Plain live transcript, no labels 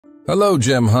Hello,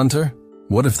 gem hunter.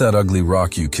 What if that ugly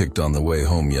rock you kicked on the way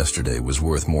home yesterday was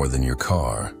worth more than your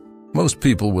car? Most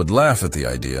people would laugh at the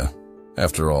idea.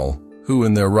 After all, who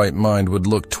in their right mind would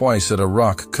look twice at a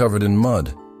rock covered in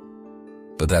mud?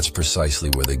 But that's precisely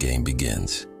where the game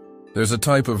begins. There's a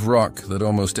type of rock that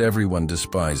almost everyone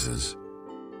despises,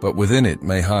 but within it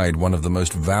may hide one of the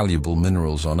most valuable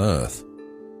minerals on Earth.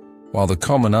 While the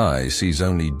common eye sees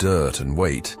only dirt and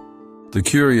weight, the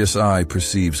curious eye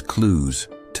perceives clues,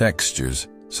 textures,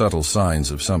 subtle signs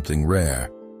of something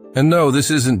rare. And no, this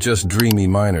isn't just dreamy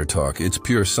miner talk, it's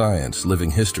pure science,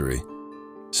 living history.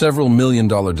 Several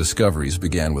million-dollar discoveries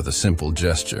began with a simple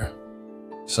gesture.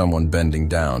 Someone bending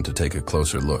down to take a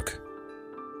closer look.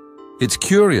 It's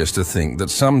curious to think that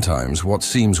sometimes what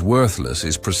seems worthless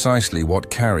is precisely what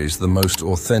carries the most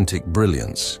authentic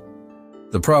brilliance.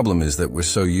 The problem is that we're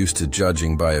so used to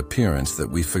judging by appearance that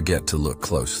we forget to look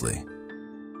closely.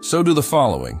 So do the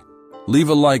following. Leave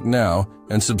a like now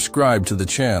and subscribe to the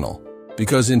channel,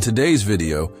 because in today's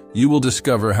video, you will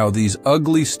discover how these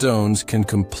ugly stones can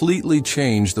completely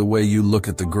change the way you look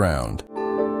at the ground.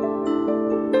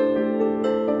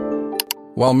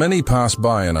 While many pass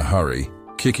by in a hurry,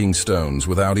 kicking stones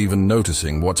without even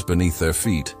noticing what's beneath their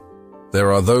feet,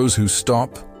 there are those who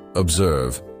stop,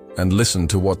 observe, and listen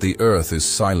to what the earth is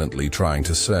silently trying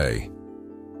to say.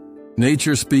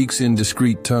 Nature speaks in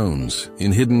discreet tones,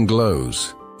 in hidden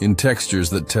glows, in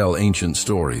textures that tell ancient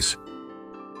stories.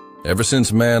 Ever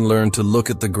since man learned to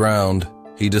look at the ground,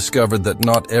 he discovered that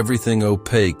not everything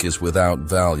opaque is without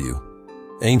value.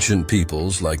 Ancient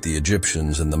peoples, like the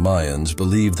Egyptians and the Mayans,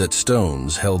 believed that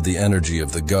stones held the energy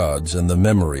of the gods and the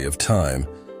memory of time,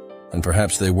 and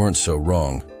perhaps they weren't so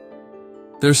wrong.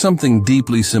 There's something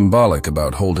deeply symbolic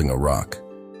about holding a rock.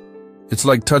 It's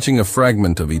like touching a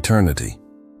fragment of eternity.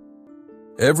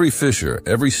 Every fissure,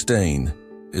 every stain,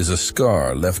 is a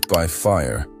scar left by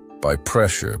fire, by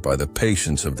pressure, by the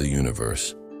patience of the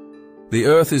universe. The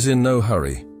earth is in no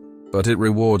hurry, but it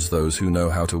rewards those who know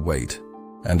how to wait.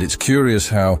 And it's curious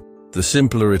how, the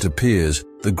simpler it appears,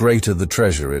 the greater the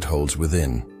treasure it holds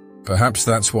within. Perhaps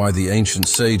that's why the ancient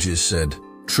sages said,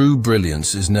 "True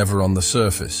brilliance is never on the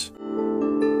surface."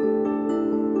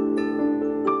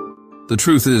 The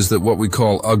truth is that what we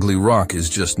call ugly rock is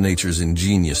just nature's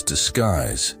ingenious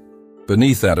disguise.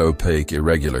 Beneath that opaque,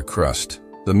 irregular crust,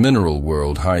 the mineral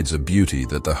world hides a beauty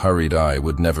that the hurried eye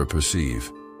would never perceive.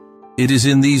 It is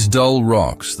in these dull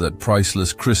rocks that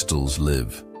priceless crystals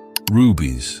live.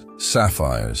 Rubies,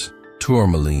 sapphires,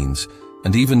 tourmalines,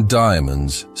 and even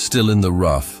diamonds still in the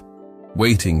rough,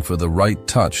 waiting for the right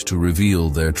touch to reveal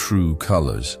their true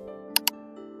colors.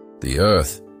 The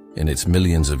earth, in its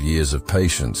millions of years of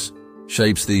patience,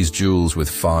 shapes these jewels with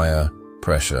fire,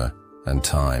 pressure, and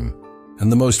time.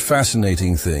 And the most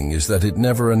fascinating thing is that it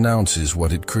never announces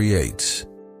what it creates.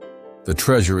 The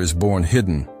treasure is born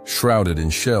hidden, shrouded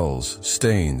in shells,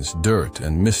 stains, dirt,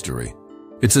 and mystery.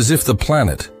 It's as if the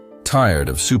planet, tired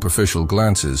of superficial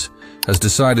glances, has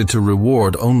decided to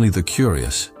reward only the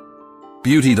curious.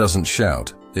 Beauty doesn't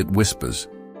shout, it whispers.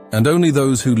 And only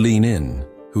those who lean in,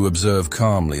 who observe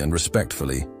calmly and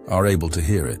respectfully, are able to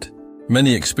hear it.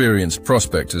 Many experienced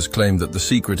prospectors claim that the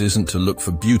secret isn't to look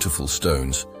for beautiful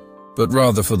stones, but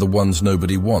rather for the ones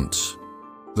nobody wants.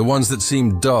 The ones that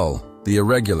seem dull, the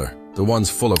irregular, the ones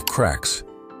full of cracks.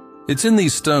 It's in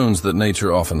these stones that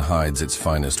nature often hides its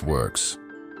finest works.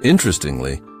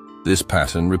 Interestingly, this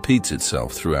pattern repeats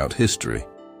itself throughout history.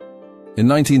 In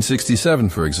 1967,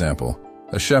 for example,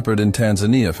 a shepherd in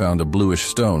Tanzania found a bluish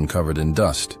stone covered in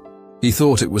dust. He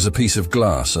thought it was a piece of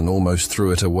glass and almost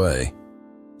threw it away.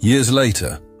 Years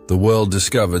later, the world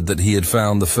discovered that he had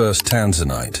found the first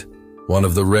tanzanite, one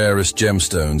of the rarest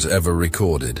gemstones ever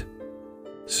recorded.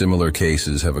 Similar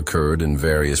cases have occurred in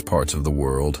various parts of the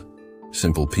world.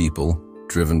 Simple people,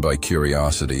 driven by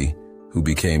curiosity, who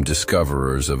became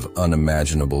discoverers of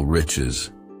unimaginable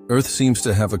riches. Earth seems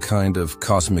to have a kind of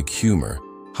cosmic humor,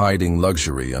 hiding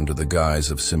luxury under the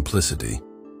guise of simplicity.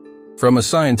 From a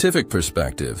scientific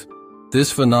perspective,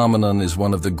 this phenomenon is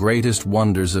one of the greatest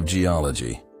wonders of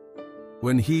geology.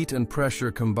 When heat and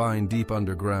pressure combine deep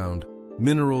underground,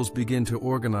 minerals begin to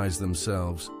organize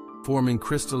themselves, forming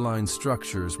crystalline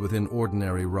structures within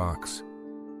ordinary rocks.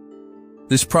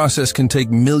 This process can take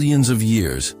millions of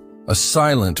years, a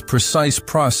silent, precise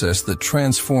process that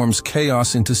transforms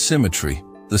chaos into symmetry,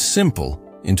 the simple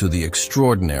into the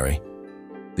extraordinary.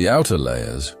 The outer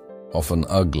layers, often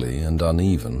ugly and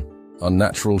uneven, are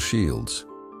natural shields,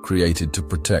 created to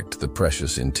protect the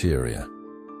precious interior.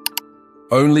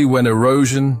 Only when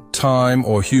erosion, time,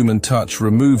 or human touch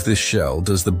remove this shell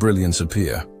does the brilliance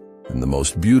appear. And the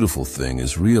most beautiful thing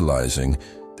is realizing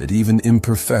that even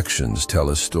imperfections tell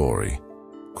a story.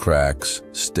 Cracks,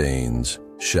 stains,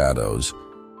 shadows,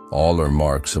 all are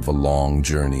marks of a long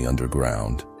journey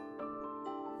underground.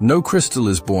 No crystal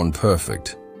is born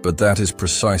perfect, but that is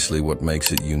precisely what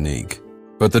makes it unique.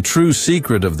 But the true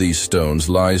secret of these stones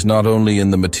lies not only in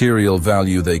the material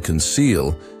value they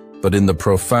conceal, but in the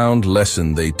profound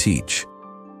lesson they teach.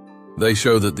 They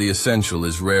show that the essential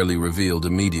is rarely revealed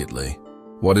immediately.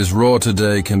 What is raw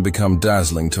today can become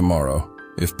dazzling tomorrow,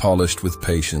 if polished with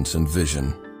patience and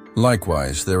vision.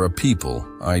 Likewise, there are people,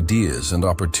 ideas, and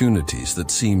opportunities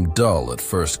that seem dull at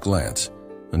first glance,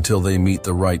 until they meet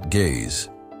the right gaze,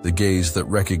 the gaze that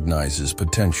recognizes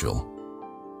potential.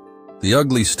 The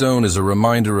ugly stone is a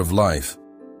reminder of life.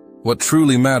 What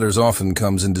truly matters often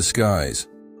comes in disguise.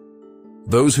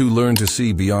 Those who learn to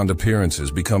see beyond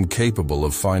appearances become capable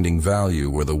of finding value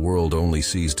where the world only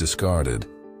sees discarded.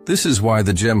 This is why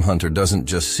the gem hunter doesn't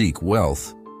just seek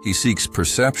wealth, he seeks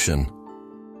perception.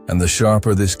 And the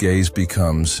sharper this gaze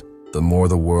becomes, the more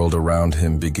the world around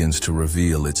him begins to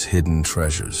reveal its hidden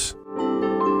treasures.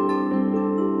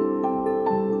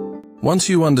 Once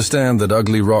you understand that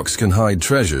ugly rocks can hide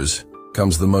treasures,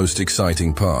 comes the most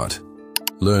exciting part,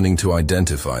 learning to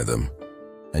identify them.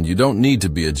 And you don't need to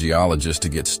be a geologist to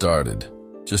get started,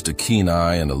 just a keen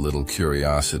eye and a little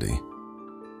curiosity.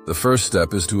 The first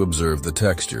step is to observe the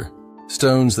texture.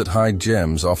 Stones that hide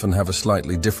gems often have a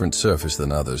slightly different surface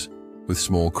than others, with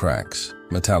small cracks,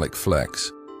 metallic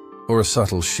flecks, or a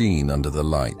subtle sheen under the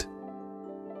light.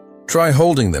 Try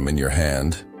holding them in your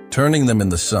hand, turning them in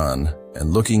the sun,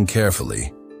 and looking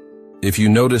carefully. If you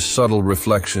notice subtle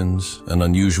reflections, an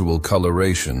unusual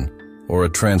coloration, or a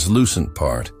translucent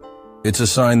part, it's a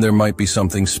sign there might be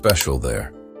something special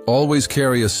there. Always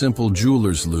carry a simple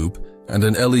jeweler's loupe and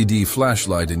an LED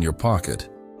flashlight in your pocket.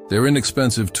 They're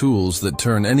inexpensive tools that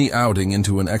turn any outing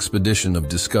into an expedition of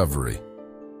discovery.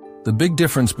 The big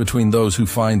difference between those who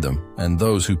find them and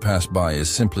those who pass by is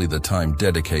simply the time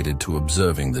dedicated to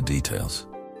observing the details.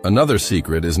 Another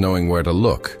secret is knowing where to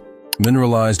look.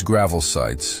 Mineralized gravel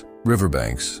sites,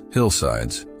 riverbanks,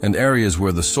 hillsides, and areas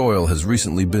where the soil has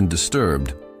recently been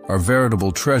disturbed are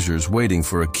veritable treasures waiting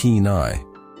for a keen eye.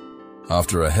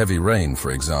 After a heavy rain,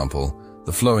 for example,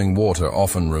 the flowing water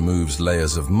often removes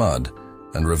layers of mud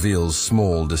and reveals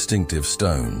small, distinctive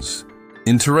stones.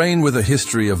 In terrain with a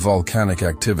history of volcanic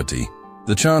activity,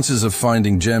 the chances of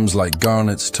finding gems like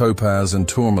garnets, topaz, and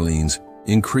tourmalines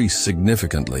increase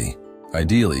significantly.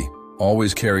 Ideally,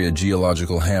 always carry a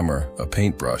geological hammer, a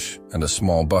paintbrush, and a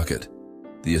small bucket,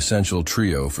 the essential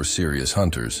trio for serious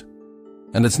hunters.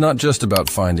 And it's not just about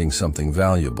finding something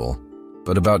valuable,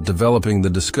 but about developing the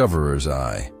discoverer's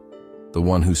eye, the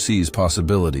one who sees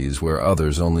possibilities where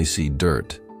others only see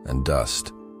dirt and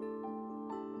dust.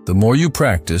 The more you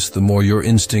practice, the more your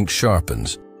instinct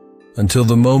sharpens, until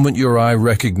the moment your eye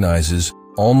recognizes,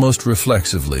 almost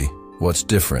reflexively, what's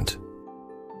different.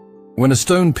 When a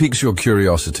stone piques your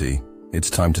curiosity, it's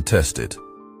time to test it.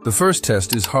 The first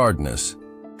test is hardness.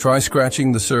 Try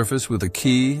scratching the surface with a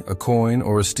key, a coin,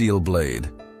 or a steel blade.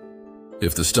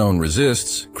 If the stone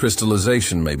resists,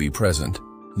 crystallization may be present.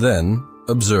 Then,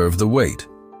 observe the weight.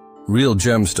 Real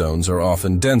gemstones are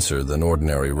often denser than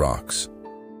ordinary rocks.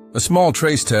 A small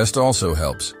trace test also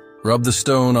helps. Rub the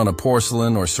stone on a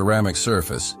porcelain or ceramic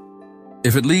surface.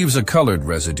 If it leaves a colored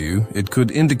residue, it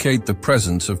could indicate the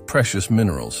presence of precious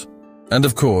minerals. And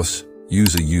of course,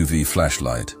 use a UV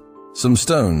flashlight. Some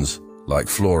stones, like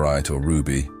fluorite or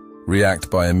ruby, react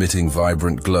by emitting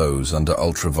vibrant glows under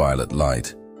ultraviolet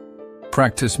light.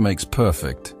 Practice makes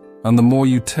perfect, and the more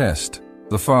you test,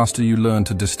 the faster you learn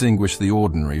to distinguish the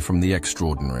ordinary from the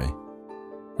extraordinary.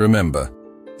 Remember,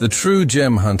 the true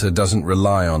gem hunter doesn't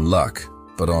rely on luck,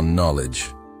 but on knowledge.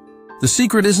 The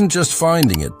secret isn't just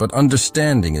finding it, but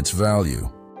understanding its value.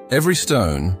 Every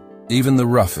stone, even the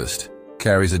roughest,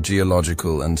 carries a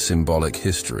geological and symbolic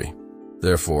history.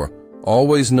 Therefore,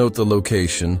 always note the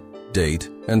location, date,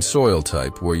 and soil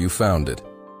type where you found it.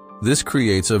 This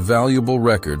creates a valuable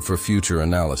record for future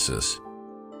analysis.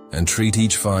 And treat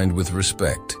each find with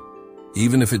respect,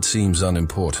 even if it seems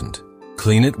unimportant.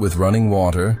 Clean it with running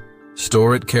water,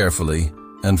 store it carefully,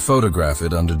 and photograph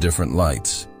it under different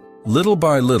lights. Little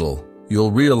by little,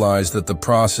 you'll realize that the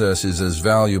process is as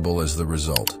valuable as the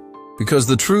result. Because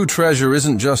the true treasure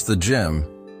isn't just the gem,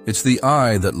 it's the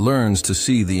eye that learns to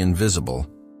see the invisible.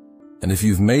 And if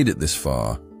you've made it this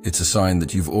far, it's a sign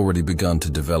that you've already begun to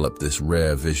develop this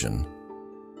rare vision.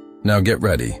 Now get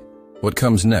ready. What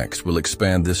comes next will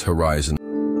expand this horizon.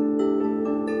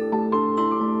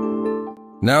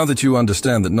 Now that you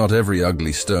understand that not every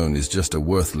ugly stone is just a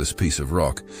worthless piece of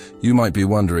rock, you might be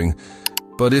wondering,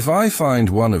 but if I find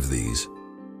one of these,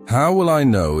 How will I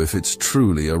know if it's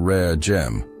truly a rare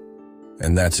gem?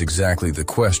 And that's exactly the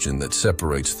question that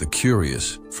separates the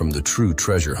curious from the true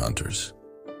treasure hunters.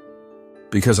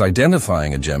 Because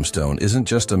identifying a gemstone isn't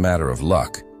just a matter of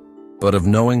luck, but of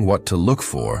knowing what to look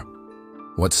for,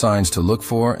 what signs to look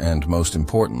for, and most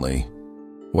importantly,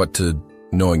 what to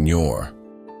ignore.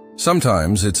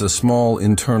 Sometimes it's a small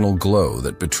internal glow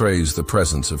that betrays the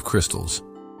presence of crystals.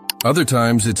 Other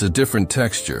times it's a different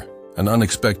texture, an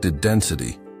unexpected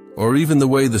density, or even the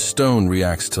way the stone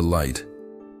reacts to light.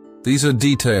 These are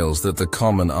details that the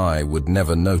common eye would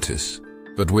never notice,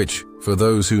 but which, for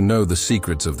those who know the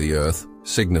secrets of the earth,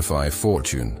 signify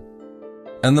fortune.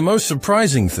 And the most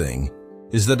surprising thing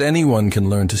is that anyone can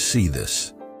learn to see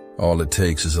this. All it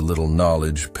takes is a little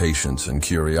knowledge, patience, and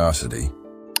curiosity.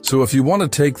 So if you want to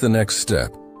take the next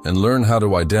step and learn how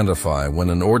to identify when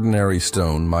an ordinary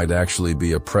stone might actually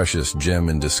be a precious gem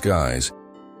in disguise,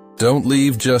 don't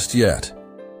leave just yet.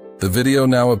 The video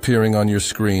now appearing on your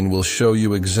screen will show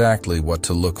you exactly what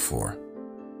to look for.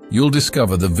 You'll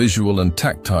discover the visual and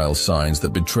tactile signs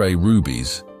that betray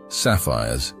rubies,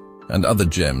 sapphires, and other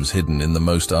gems hidden in the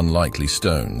most unlikely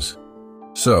stones.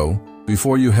 So,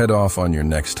 before you head off on your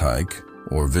next hike,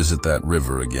 or visit that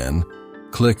river again,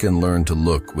 click and learn to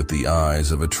look with the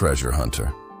eyes of a treasure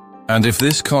hunter. And if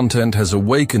this content has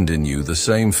awakened in you the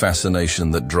same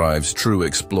fascination that drives true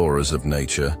explorers of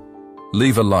nature,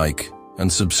 leave a like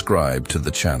and subscribe to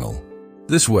the channel.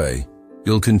 This way,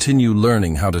 you'll continue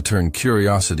learning how to turn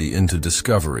curiosity into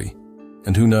discovery.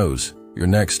 And who knows, your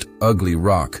next ugly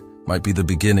rock might be the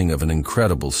beginning of an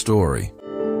incredible story.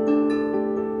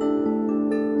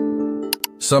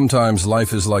 Sometimes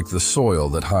life is like the soil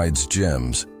that hides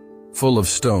gems, full of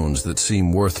stones that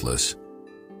seem worthless,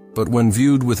 but when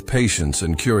viewed with patience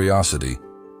and curiosity,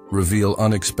 reveal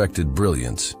unexpected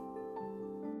brilliance.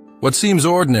 What seems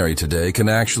ordinary today can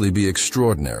actually be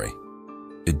extraordinary.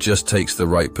 It just takes the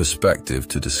right perspective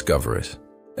to discover it.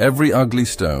 Every ugly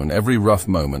stone, every rough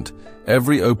moment,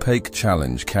 every opaque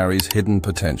challenge carries hidden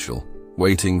potential,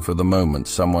 waiting for the moment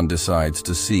someone decides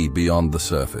to see beyond the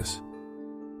surface.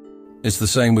 It's the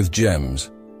same with gems,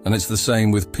 and it's the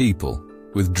same with people,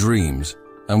 with dreams,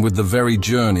 and with the very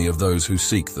journey of those who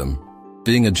seek them.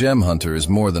 Being a gem hunter is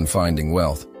more than finding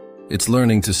wealth. It's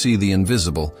learning to see the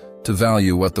invisible, to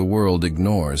value what the world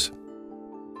ignores.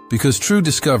 Because true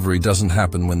discovery doesn't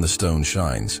happen when the stone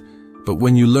shines, but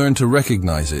when you learn to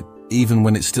recognize it, even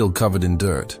when it's still covered in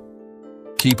dirt.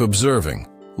 Keep observing,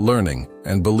 learning,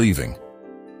 and believing.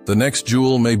 The next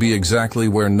jewel may be exactly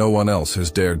where no one else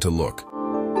has dared to look.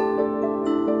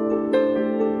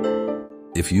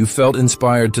 If you felt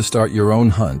inspired to start your own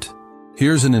hunt,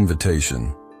 here's an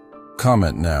invitation.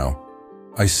 Comment now.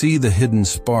 I see the hidden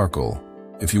sparkle.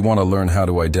 If you want to learn how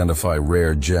to identify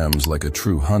rare gems like a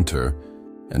true hunter,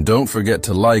 and don't forget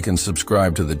to like and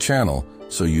subscribe to the channel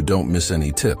so you don't miss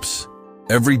any tips.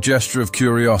 Every gesture of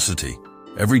curiosity,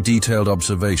 every detailed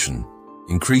observation,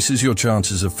 increases your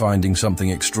chances of finding something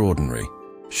extraordinary.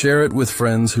 Share it with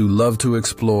friends who love to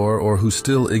explore or who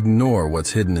still ignore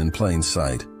what's hidden in plain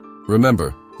sight.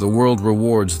 Remember, the world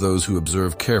rewards those who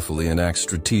observe carefully and act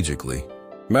strategically.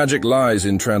 Magic lies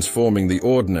in transforming the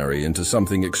ordinary into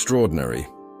something extraordinary,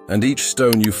 and each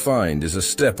stone you find is a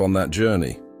step on that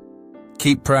journey.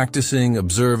 Keep practicing,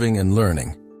 observing, and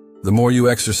learning. The more you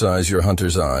exercise your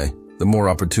hunter's eye, the more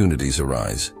opportunities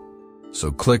arise.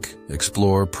 So click,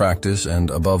 explore, practice, and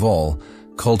above all,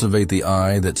 cultivate the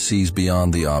eye that sees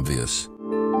beyond the obvious.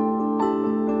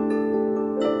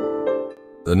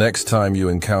 The next time you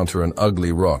encounter an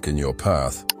ugly rock in your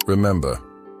path, remember,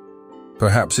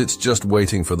 perhaps it's just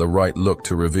waiting for the right look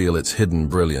to reveal its hidden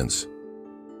brilliance.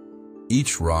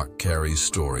 Each rock carries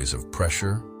stories of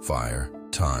pressure, fire,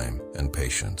 time, and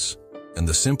patience. And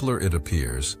the simpler it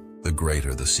appears, the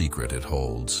greater the secret it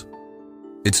holds.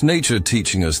 It's nature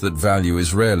teaching us that value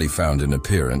is rarely found in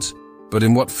appearance, but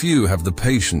in what few have the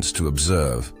patience to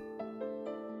observe.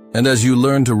 And as you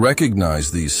learn to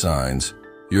recognize these signs,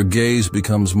 your gaze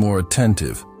becomes more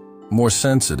attentive, more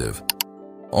sensitive,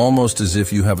 almost as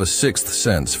if you have a sixth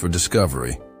sense for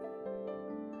discovery.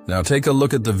 Now take a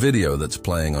look at the video that's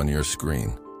playing on your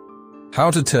screen. How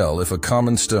to tell if a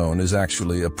common stone is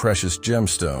actually a precious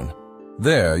gemstone.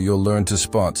 There you'll learn to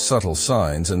spot subtle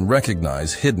signs and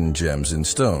recognize hidden gems in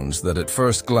stones that at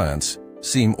first glance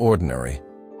seem ordinary.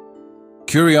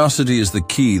 Curiosity is the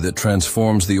key that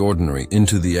transforms the ordinary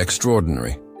into the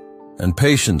extraordinary. And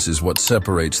patience is what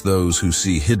separates those who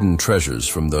see hidden treasures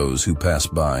from those who pass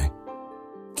by.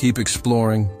 Keep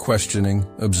exploring, questioning,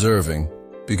 observing,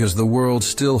 because the world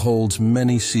still holds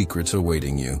many secrets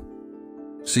awaiting you.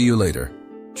 See you later,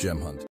 Gem Hunt.